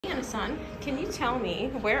Anna son, can you tell me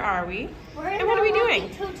where are we? We're in and what are we doing?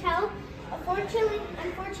 Lafitte Hotel.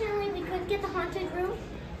 Unfortunately, we couldn't get the haunted room.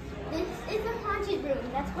 This is a haunted room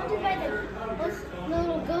that's haunted by the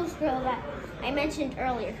little ghost girl that I mentioned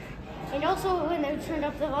earlier. And also, when I turned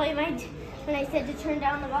up the volume, when I said to turn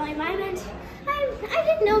down the volume, I meant I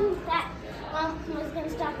didn't know that I was going to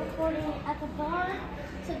stop recording at the bar.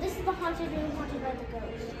 So this is the haunted room haunted by the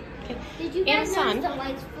ghost. Okay. Did you guys notice the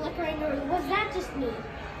lights flickering, or was that just me?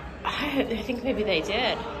 I think maybe they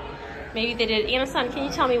did. Maybe they did. Anna son, can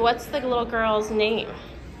you tell me what's the little girl's name?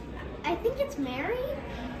 I think it's Mary.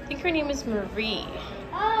 I think her name is Marie.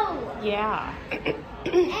 Oh. Yeah.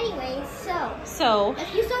 Anyway, So.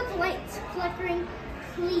 If you saw the lights flickering,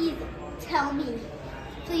 please tell me.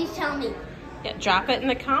 Please tell me. Yeah, drop it in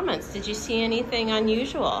the comments. Did you see anything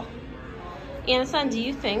unusual? Anna son, do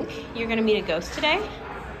you think you're going to meet a ghost today?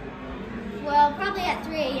 Well, probably at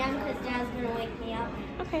 3 a.m. because Dad's going to wake me up.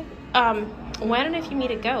 Okay. When and if you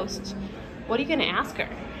meet a ghost, what are you going to ask her?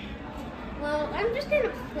 Well, I'm just going to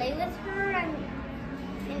play with her and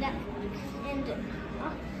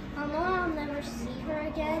I'll know I'll never see her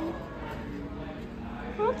again.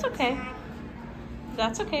 Well, that's okay.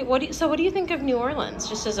 That's okay. What do you think of New Orleans,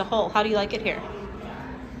 just as a whole? How do you like it here?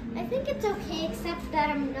 I think it's okay, except that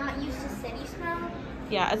I'm not used to city smell.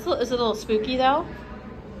 Yeah, it's a little spooky though.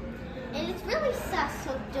 And it's really sus,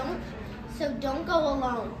 so don't go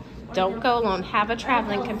alone. Don't go alone. Have a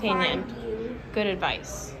traveling companion. Good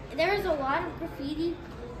advice. There's a lot of graffiti.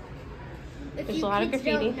 There's a lot of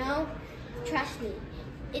graffiti. Don't know, trust me.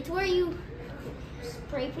 It's where you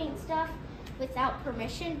spray paint stuff without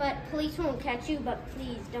permission, but police won't catch you, but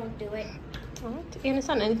please don't do it. All right. Anna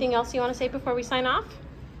son, anything else you want to say before we sign off?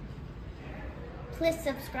 Please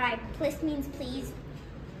subscribe. Please means please.